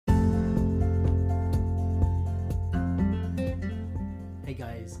Hey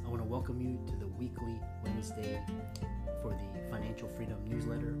guys, I want to welcome you to the weekly Wednesday for the Financial Freedom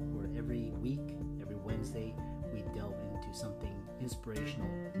newsletter, where every week, every Wednesday, we delve into something inspirational,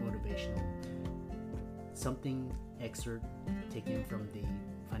 motivational, something excerpt taken from the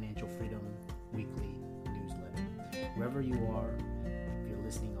Financial Freedom weekly newsletter. Wherever you are, if you're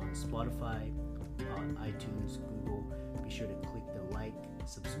listening on Spotify, on iTunes, Google, be sure to click the like,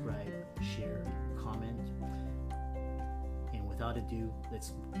 subscribe, share, comment. And without ado,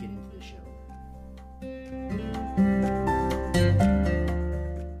 let's get into the show.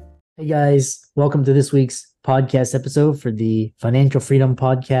 Hey guys, welcome to this week's podcast episode for the Financial Freedom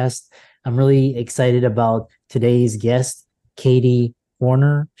Podcast. I'm really excited about today's guest, Katie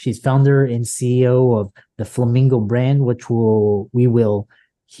Hornor. She's founder and CEO of the Flamingo brand, which we will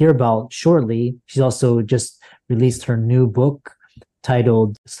hear about shortly. She's also just released her new book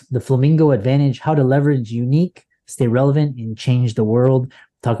titled The Flamingo Advantage: How to Leverage Unique, Stay Relevant, and Change the World.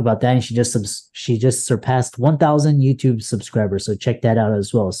 Talk about that. And she just surpassed 1,000 YouTube subscribers. So check that out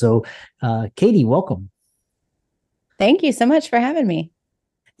as well. So Katie, welcome. Thank you so much for having me.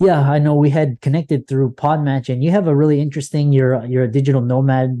 Yeah, I know we had connected through Podmatch, and you have a really interesting, you're a digital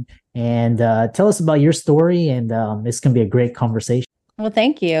nomad, and tell us about your story, and this can be a great conversation. Well,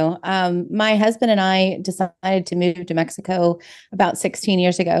 thank you. My husband and I decided to move to Mexico about 16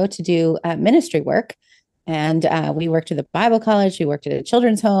 years ago to do ministry work. And we worked at the Bible college, we worked at a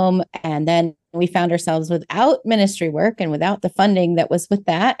children's home, and then we found ourselves without ministry work and without the funding that was with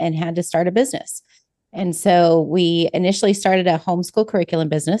that, and had to start a business. And so we initially started a homeschool curriculum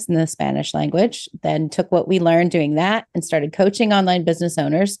business in the Spanish language, then took what we learned doing that and started coaching online business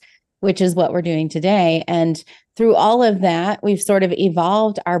owners, which is what we're doing today. And through all of that, we've sort of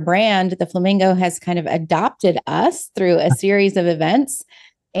evolved our brand. The Flamingo has kind of adopted us through a series of events.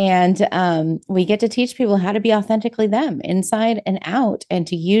 And we get to teach people how to be authentically them, inside and out, and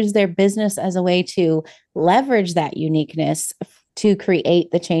to use their business as a way to leverage that uniqueness to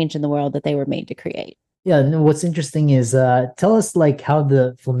create the change in the world that they were made to create. Yeah, what's interesting is tell us like how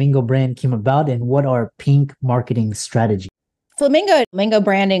the Flamingo brand came about and what are pink marketing strategy. Flamingo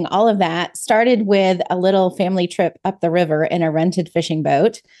branding, all of that started with a little family trip up the river in a rented fishing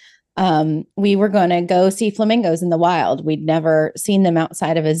boat. We were going to go see flamingos in the wild. We'd never seen them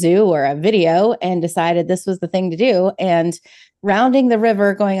outside of a zoo or a video, and decided this was the thing to do. And rounding the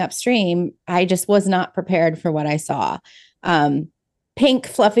river, going upstream, I just was not prepared for what I saw. Pink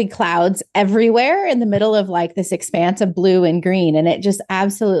fluffy clouds everywhere in the middle of like this expanse of blue and green. And it just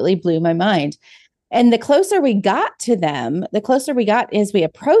absolutely blew my mind. And the closer we got to them, the closer we got as we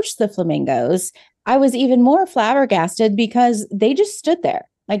approached the flamingos, I was even more flabbergasted because they just stood there.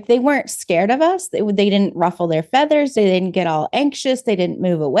 Like, they weren't scared of us. They didn't ruffle their feathers. They didn't get all anxious. They didn't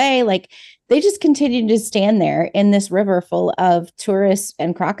move away. Like, they just continued to stand there in this river full of tourists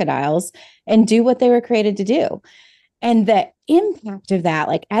and crocodiles and do what they were created to do. And the impact of that,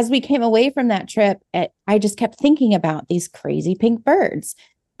 like, as we came away from that trip, I just kept thinking about these crazy pink birds.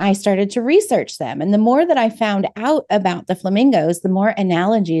 I started to research them. And the more that I found out about the flamingos, the more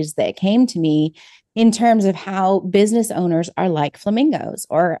analogies that came to me in terms of how business owners are like flamingos,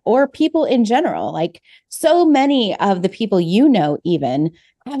 or people in general. Like, so many of the people even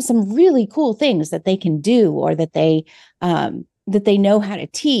have some really cool things that they can do, or that they know how to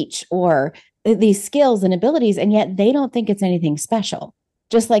teach, or these skills and abilities, and yet they don't think it's anything special.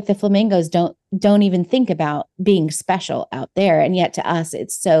 Just like the flamingos don't even think about being special out there, and yet to us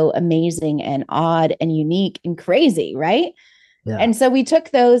it's so amazing and odd and unique and crazy, right? Yeah. And so we took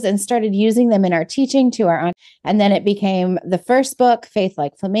those and started using them in our teaching and then it became the first book, Faith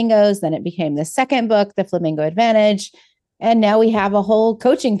Like Flamingos. Then it became the second book, The Flamingo Advantage. And now we have a whole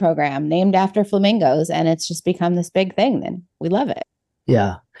coaching program named after flamingos, and it's just become this big thing. Then we love it.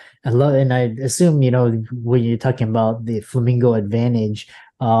 Yeah, I love it. And I assume, when you're talking about the Flamingo Advantage,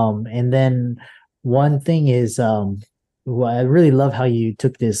 and then one thing is, I really love how you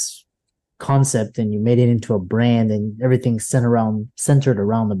took this concept and you made it into a brand, and everything's centered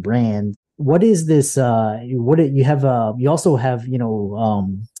around the brand. What is this? You also have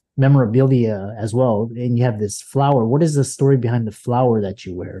memorabilia as well, and you have this flower. What is the story behind the flower that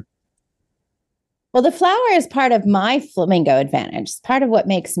you wear? Well, the flower is part of my Flamingo Advantage. It's part of what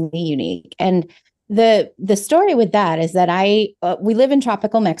makes me unique. And the story with that is that we live in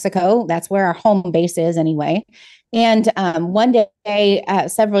tropical Mexico. That's where our home base is anyway. And one day,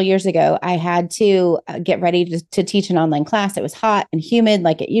 several years ago, I had to get ready to teach an online class. It was hot and humid,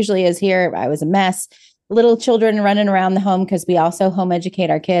 like it usually is here. I was a mess. Little children running around the home, because we also home educate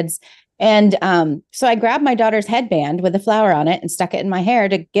our kids. And so I grabbed my daughter's headband with a flower on it and stuck it in my hair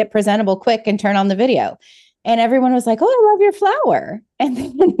to get presentable quick and turn on the video. And everyone was like, oh, I love your flower. And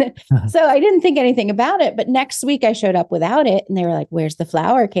then, so I didn't think anything about it. But next week I showed up without it. And they were like, where's the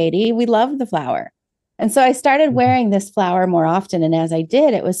flower, Katie? We love the flower. And so I started wearing this flower more often. And as I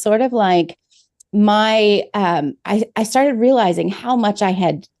did, it was sort of like I started realizing how much I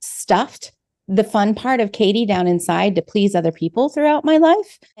had stuffed the fun part of Katie down inside to please other people throughout my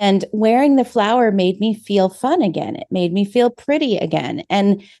life. And wearing the flower made me feel fun again. It made me feel pretty again.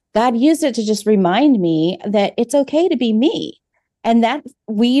 And God used it to just remind me that it's okay to be me. And that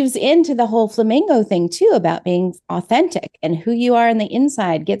weaves into the whole flamingo thing too, about being authentic, and who you are on the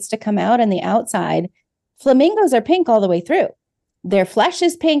inside gets to come out on the outside. Flamingos are pink all the way through. Their flesh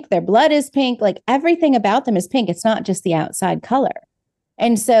is pink, their blood is pink, like everything about them is pink. It's not just the outside color.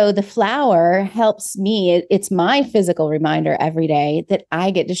 And so the flower helps me. It's my physical reminder every day that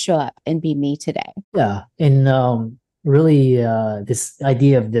I get to show up and be me today. Yeah. And really, this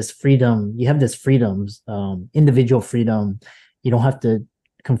idea of this freedom, you have this freedoms, individual freedom. You don't have to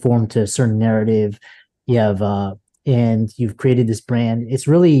conform to a certain narrative. You have, and you've created this brand. It's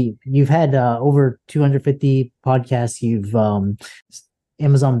really, you've had over 250 podcasts. You've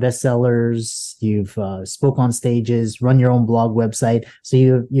Amazon bestsellers, you've spoke on stages, run your own blog website. So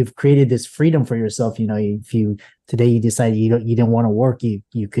you've created this freedom for yourself. If you today you decided you didn't want to work, you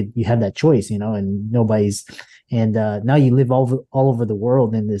have that choice, and nobody's, and now you live all over the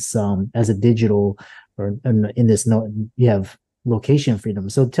world in this as a digital, or in this, you have location freedom.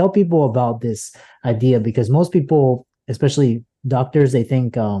 So tell people about this idea, because most people, especially doctors, they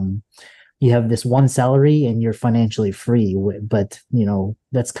think you have this one salary and you're financially free. But,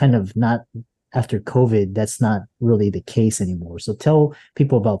 that's kind of not, after COVID, that's not really the case anymore. So tell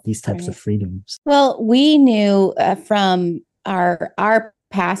people about these types of freedoms. Well, we knew from our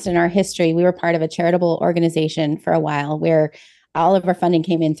past and our history, we were part of a charitable organization for a while where all of our funding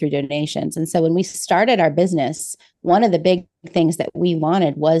came in through donations. And so when we started our business, one of the big things that we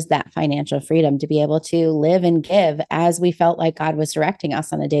wanted was that financial freedom to be able to live and give as we felt like God was directing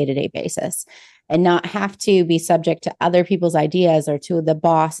us on a day-to-day basis, and not have to be subject to other people's ideas or to the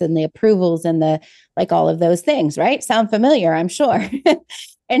boss and the approvals and the, like, all of those things, right? Sound familiar, I'm sure.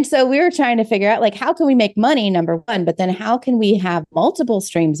 And so we were trying to figure out, like, how can we make money, number one, but then how can we have multiple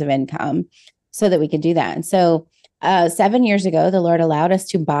streams of income so that we can do that? And so 7 years ago, the Lord allowed us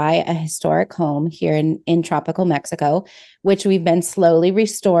to buy a historic home here in tropical Mexico, which we've been slowly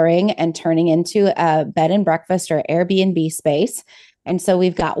restoring and turning into a bed and breakfast or Airbnb space. And so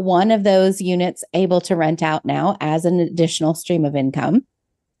we've got one of those units able to rent out now as an additional stream of income.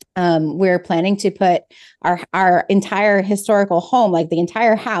 We're planning to put our entire historical home, like the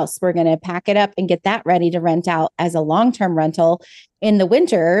entire house, we're going to pack it up and get that ready to rent out as a long-term rental in the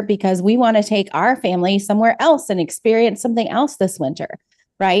winter, because we want to take our family somewhere else and experience something else this winter.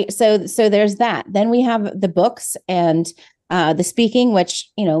 Right. So there's that. Then we have the books and the speaking, which,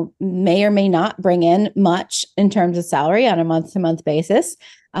 may or may not bring in much in terms of salary on a month-to-month basis.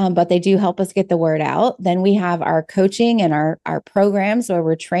 But they do help us get the word out. Then we have our coaching and our programs where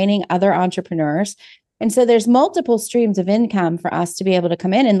we're training other entrepreneurs. And so there's multiple streams of income for us to be able to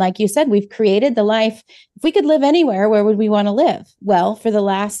come in. And like you said, we've created the life. If we could live anywhere, where would we want to live? Well, for the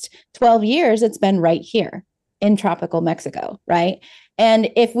last 12 years, it's been right here in tropical Mexico, right? And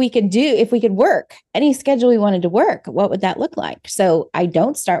if we could work any schedule we wanted to work, what would that look like? So I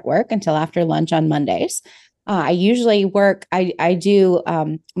don't start work until after lunch on Mondays. I usually work, I do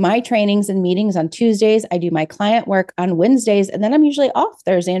my trainings and meetings on Tuesdays. I do my client work on Wednesdays, and then I'm usually off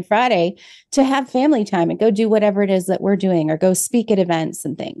Thursday and Friday to have family time and go do whatever it is that we're doing, or go speak at events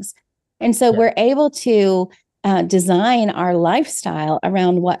and things. And so we're able to design our lifestyle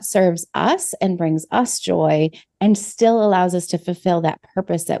around what serves us and brings us joy, and still allows us to fulfill that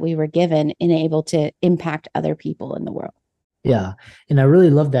purpose that we were given and able to impact other people in the world. Yeah. And I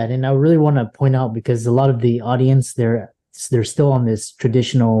really love that. And I really want to point out, because a lot of the audience, they're still on this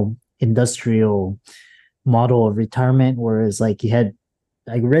traditional industrial model of retirement. Whereas, like, I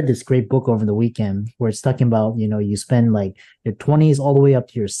read this great book over the weekend where it's talking about, you spend like your 20s all the way up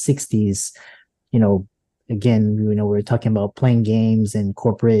to your 60s, again, we're talking about playing games and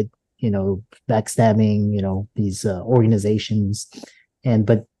corporate, backstabbing, these organizations.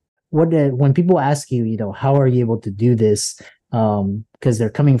 But when people ask you, how are you able to do this? Because they're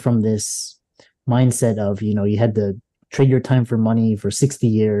coming from this mindset of, you had to trade your time for money for 60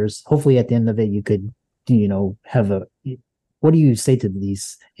 years. Hopefully at the end of it, you could, what do you say to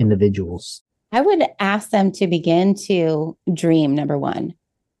these individuals? I would ask them to begin to dream, number one.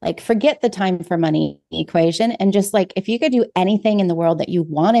 Like, forget the time for money equation, and just, like, if you could do anything in the world that you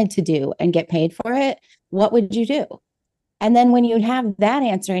wanted to do and get paid for it, what would you do? And then when you have that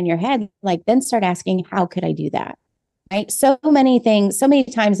answer in your head, like then start asking, how could I do that? Right. So many things, so many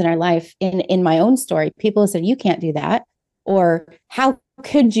times in our life, in my own story, people have said, you can't do that. Or how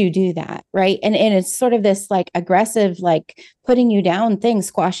could you do that? Right. And it's sort of this like aggressive, like putting you down thing,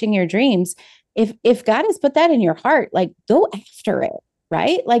 squashing your dreams. If God has put that in your heart, like go after it.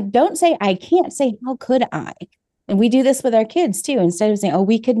 Right. Like don't say, I can't, say, how could I? And we do this with our kids too. Instead of saying, oh,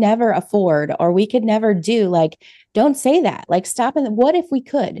 we could never afford or we could never do, like, don't say that. Like, stop. And what if we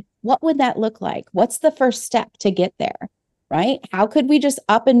could? What would that look like? What's the first step to get there? Right? How could we just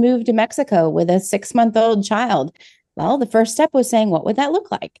up and move to Mexico with a 6-month-old child? Well, the first step was saying, what would that look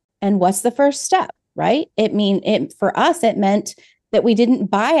like? And what's the first step? Right? For us, it meant that we didn't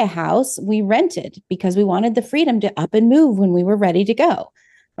buy a house, we rented because we wanted the freedom to up and move when we were ready to go.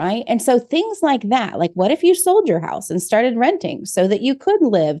 Right. And so things like that, like what if you sold your house and started renting so that you could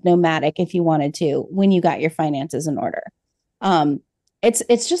live nomadic if you wanted to when you got your finances in order?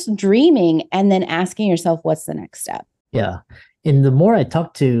 It's just dreaming and then asking yourself, what's the next step? Yeah. And the more I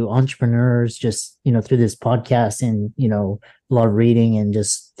talk to entrepreneurs, just, through this podcast and, a lot of reading and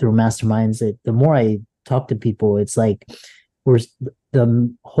just through masterminds, the more I talk to people, it's like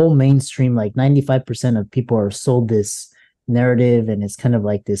the whole mainstream, like 95% of people are sold this narrative, and it's kind of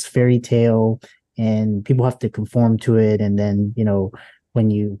like this fairy tale, and people have to conform to it. And then,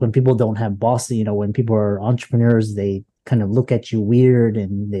 when people don't have bosses, when people are entrepreneurs, they kind of look at you weird,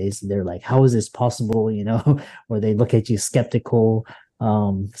 and they're like, how is this possible? Or they look at you skeptical.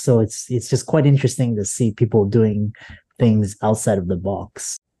 So it's just quite interesting to see people doing things outside of the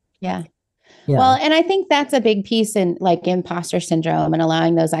box. Yeah. Well, and I think that's a big piece in like imposter syndrome and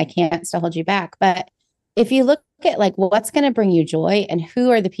allowing those I can't to hold you back. But if you look at like what's going to bring you joy and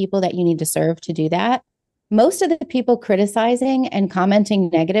who are the people that you need to serve to do that, most of the people criticizing and commenting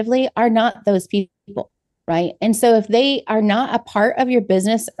negatively are not those people, right? And so if they are not a part of your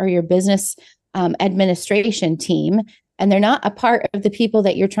business or your business administration team, and they're not a part of the people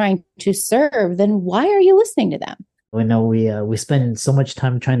that you're trying to serve, then why are you listening to them? I know we spend so much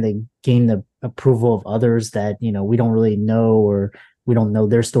time trying to gain the approval of others that, we don't really know, or we don't know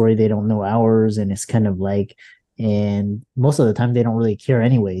their story. They don't know ours. And it's kind of like, and most of the time they don't really care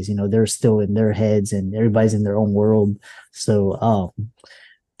anyways. They're still in their heads and everybody's in their own world. So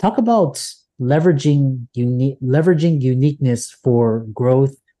talk about leveraging uniqueness for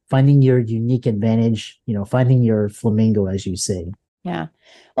growth, finding your unique advantage, finding your flamingo, as you say. Yeah.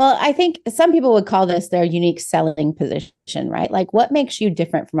 Well, I think some people would call this their unique selling position, right? Like what makes you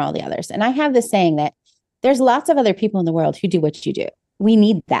different from all the others? And I have this saying that there's lots of other people in the world who do what you do. We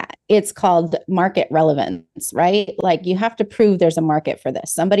need that. It's called market relevance, right? Like you have to prove there's a market for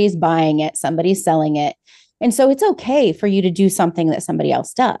this. Somebody's buying it, somebody's selling it. And so it's okay for you to do something that somebody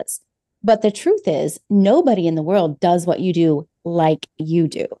else does. But the truth is, nobody in the world does what you do like you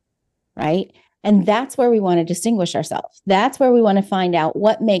do, right? And that's where we want to distinguish ourselves. That's where we want to find out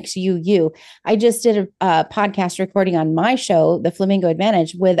what makes you, you. I just did a podcast recording on my show, The Flamingo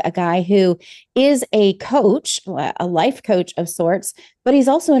Advantage, with a guy who is a coach, a life coach of sorts, but he's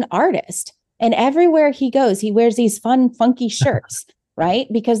also an artist. And everywhere he goes, he wears these fun, funky shirts, right?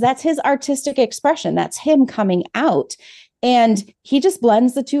 Because that's his artistic expression. That's him coming out. And he just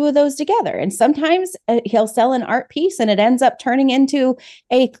blends the two of those together. And sometimes he'll sell an art piece and it ends up turning into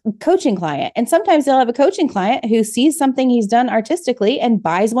a coaching client. And sometimes he'll have a coaching client who sees something he's done artistically and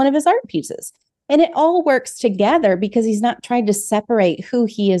buys one of his art pieces. And it all works together because he's not trying to separate who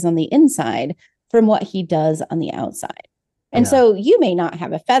he is on the inside from what he does on the outside. And so you may not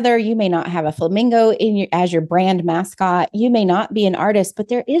have a feather, you may not have a flamingo as your brand mascot, you may not be an artist, but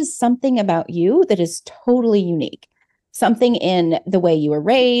there is something about you that is totally unique. Something in the way you were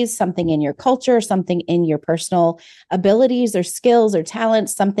raised, something in your culture, something in your personal abilities or skills or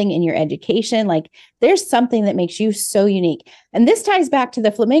talents, something in your education. Like there's something that makes you so unique. And this ties back to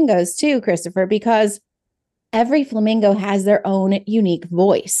the flamingos too, Christopher, because every flamingo has their own unique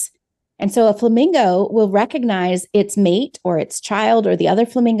voice. And so a flamingo will recognize its mate or its child or the other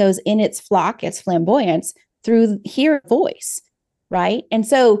flamingos in its flock, its flamboyance, through hear voice. Right. And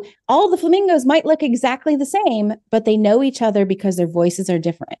so all the flamingos might look exactly the same, but they know each other because their voices are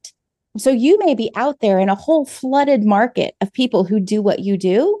different. So you may be out there in a whole flooded market of people who do what you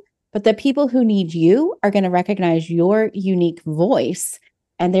do, but the people who need you are going to recognize your unique voice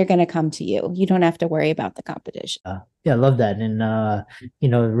and they're going to come to you. You don't have to worry about the competition. Yeah, I love that. And,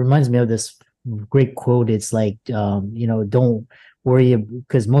 it reminds me of this great quote. It's like, don't worry,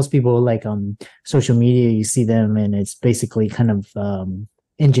 because most people like on social media, you see them and it's basically kind of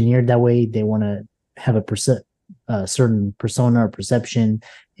engineered that way. They want to have a certain persona or perception,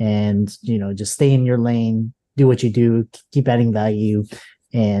 and just stay in your lane, do what you do, keep adding value.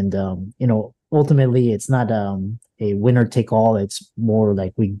 And, ultimately it's not a winner take all. It's more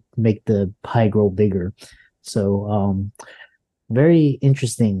like we make the pie grow bigger. So very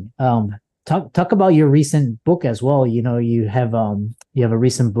interesting. Talk about your recent book as well. You have a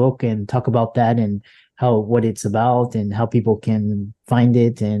recent book, and talk about that and what it's about and how people can find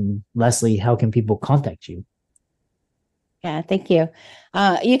it. And lastly, how can people contact you? Yeah, thank you.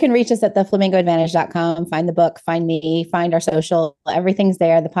 You can reach us at theflamingoadvantage.com, find the book, find me, find our social, everything's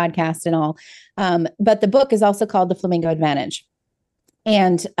there, the podcast and all. But the book is also called The Flamingo Advantage.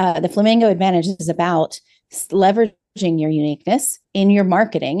 And the Flamingo Advantage is about leveraging your uniqueness in your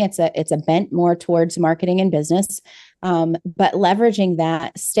marketing. It's a bent more towards marketing and business, but leveraging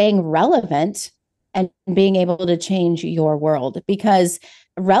that, staying relevant and being able to change your world, because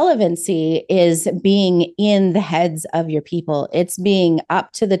relevancy is being in the heads of your people. It's being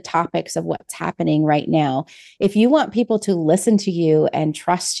up to the topics of what's happening right now. If you want people to listen to you and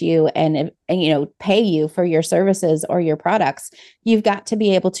trust you and pay you for your services or your products, you've got to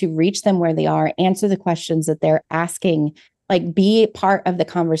be able to reach them where they are, answer the questions that they're asking, like be part of the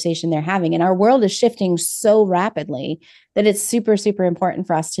conversation they're having. And our world is shifting so rapidly that it's super, super important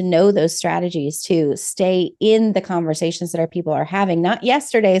for us to know those strategies to stay in the conversations that our people are having, not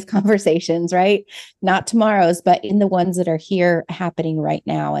yesterday's conversations, right? Not tomorrow's, but in the ones that are here happening right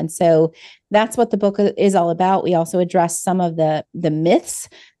now. And so that's what the book is all about. We also address some of the myths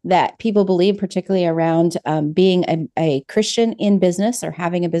that people believe, particularly around being a Christian in business or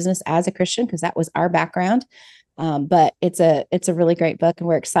having a business as a Christian, because that was our background. But it's a really great book, and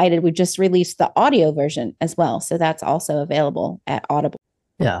we're excited. We just released the audio version as well, so that's also available at Audible.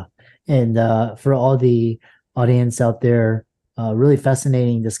 Yeah, and for all the audience out there, really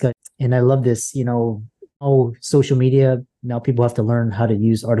fascinating discussion. And I love this. Social media now, people have to learn how to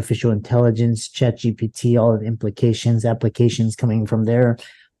use artificial intelligence, ChatGPT, all of the applications coming from there.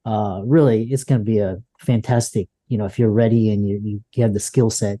 Really, it's going to be a fantastic, if you're ready and you have the skill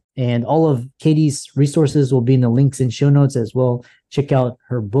set. And all of Katie's resources will be in the links and show notes as well. Check out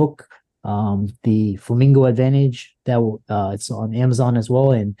her book, The Flamingo Advantage. It's on Amazon as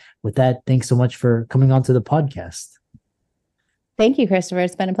well. And with that, thanks so much for coming on to the podcast. Thank you, Christopher.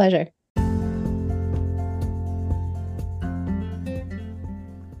 It's been a pleasure.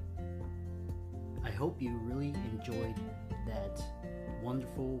 I hope you really enjoyed that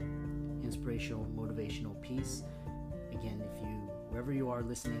wonderful, inspirational, motivational piece. Again, wherever you are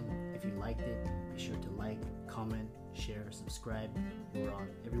listening, if you liked it, be sure to like, comment, share, subscribe. We're on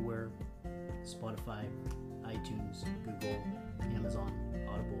everywhere: Spotify, iTunes, Google, Amazon,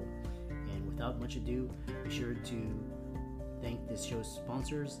 Audible. And without much ado, be sure to thank this show's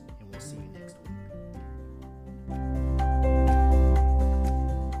sponsors, and we'll see you next week.